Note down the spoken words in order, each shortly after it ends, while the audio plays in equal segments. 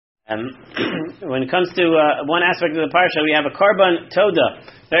When it comes to one aspect of the parsha, we have a korban toda,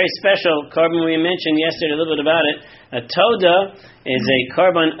 very special korban. We mentioned yesterday a little bit about it. A toda is a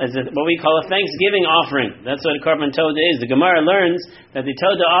korban, what we call a thanksgiving offering. That's what a korban toda is. The Gemara learns that the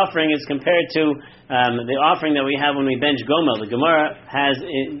toda offering is compared to the offering that we have when we bench gomel. The Gemara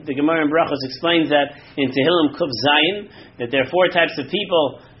in Brachos explains that in Tehillim Kuf Zayin, that there are four types of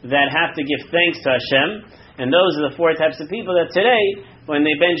people that have to give thanks to Hashem, and those are the four types of people that today, when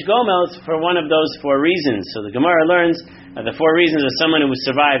they bench gomel, it's for one of those four reasons. So the Gemara learns the four reasons are someone who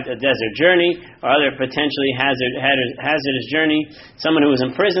survived a desert journey, or other potentially hazardous journey, someone who was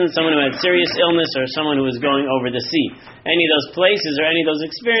in prison, someone who had serious illness, or someone who was going over the sea. Any of those places or any of those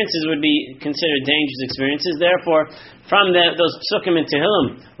experiences would be considered dangerous experiences. Therefore, from those psukim in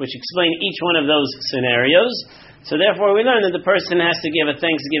Tehillim, which explain each one of those scenarios, so therefore we learn that the person has to give a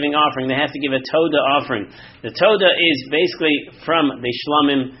thanksgiving offering. They have to give a toda offering. The toda is basically from the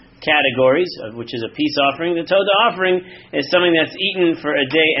shlamim categories, which is a peace offering. The toda offering is something that's eaten for a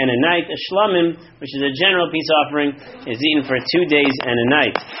day and a night. A shlamim, which is a general peace offering, is eaten for 2 days and a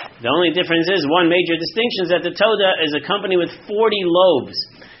night. The only difference is, one major distinction is that the toda is accompanied with 40 loaves.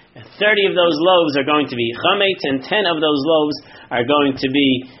 30 of those loaves are going to be chametz, and 10 of those loaves are going to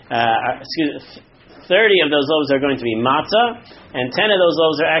be 30 of those loaves are going to be matzah, and 10 of those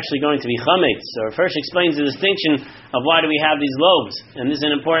loaves are actually going to be chametz. So it first explains the distinction of why do we have these loaves. And this is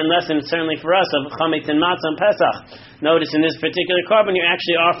an important lesson, certainly for us, of chametz and matzah and Pesach. Notice in this particular korban, you're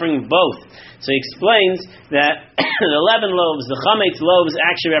actually offering both. So he explains that the 11 loaves, the chametz loaves,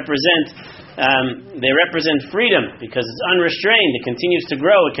 actually represent freedom, because it's unrestrained, it continues to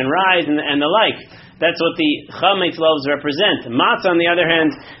grow, it can rise, and the like. That's what the chametz loaves represent. Matzah, on the other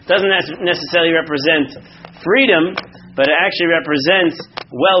hand, doesn't necessarily represent freedom, but it actually represents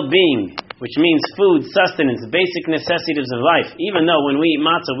well-being, which means food, sustenance, basic necessities of life. Even though when we eat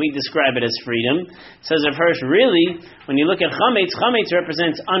matzah, we describe it as freedom. Says Rav Hirsch, really, when you look at chametz, chametz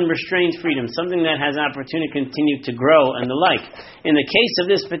represents unrestrained freedom, something that has opportunity to continue to grow and the like. In the case of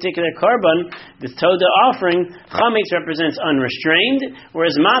this particular korban, the toda offering, chametz represents unrestrained,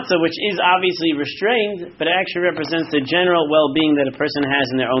 whereas matzah, which is obviously restrained, but it actually represents the general well-being that a person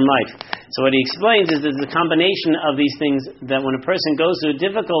has in their own life. So what he explains is there's a combination of these things, that when a person goes through a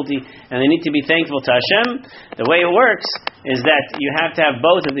difficulty and they need to be thankful to Hashem, the way it works is that you have to have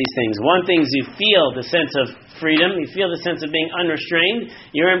both of these things. One thing is you feel the sense of freedom, you feel the sense of being unrestrained.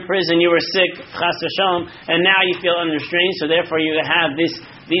 You're in prison, you were sick, chas v'shalom, and now you feel unrestrained, so therefore you have these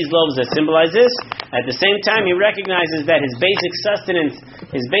loaves that symbolize this. At the same time, he recognizes that his basic sustenance,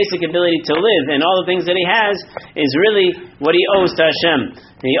 his basic ability to live, and all the things that he has, is really what he owes to Hashem.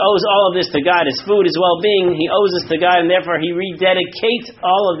 He owes all of this to God, his food, his well-being, he owes this to God, and therefore he rededicates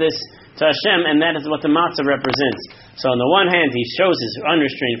all of this to Hashem, and that is what the matzah represents. So on the one hand, he shows his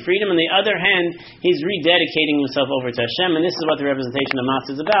unrestrained freedom, on the other hand, he's rededicating himself over to Hashem, and this is what the representation of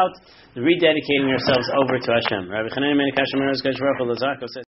matzah is about, rededicating ourselves over to Hashem. Rabbi